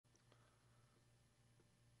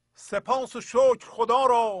سپاس و شکر خدا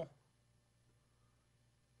را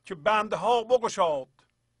که بندها بگشاد.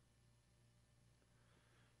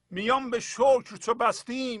 میان به شکر چو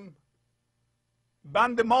بستیم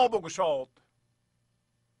بند ما بگشاد.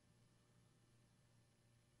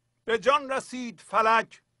 به جان رسید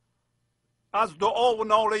فلک از دعا و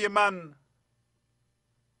ناله من،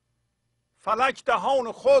 فلک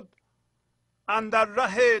دهان خود اندر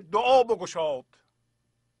ره دعا بگشاد.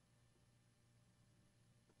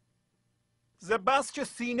 ز بس که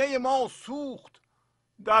سینه ما سوخت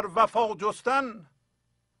در وفا جستن،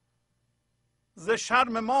 ز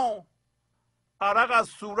شرم ما عرق از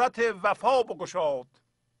صورت وفا بگشاد.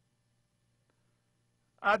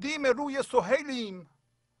 ادیم روی سهیلیم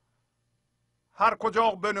هر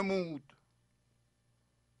کجا بنمود،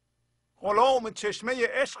 غلام چشمه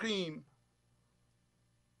عشقیم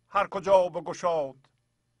هر کجا بگشاد.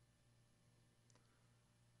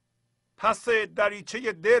 پس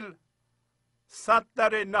دریچه دل صد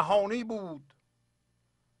در نهانی بود،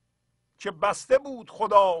 که بسته بود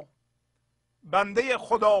خدا بنده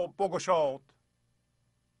خدا بگشاد.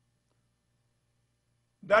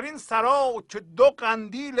 در این سرا که دو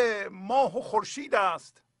قندیل ماه و خورشید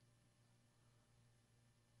است،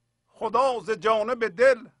 خدا ز جانب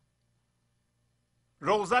دل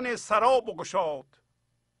روزن سرا بگشاد.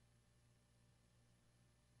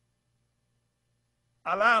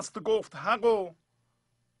 الست گفت حق و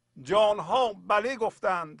جانها بلی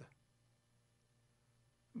گفتند،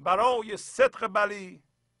 برای صدق بلی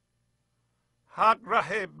حق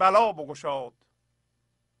ره بلا بگشاد.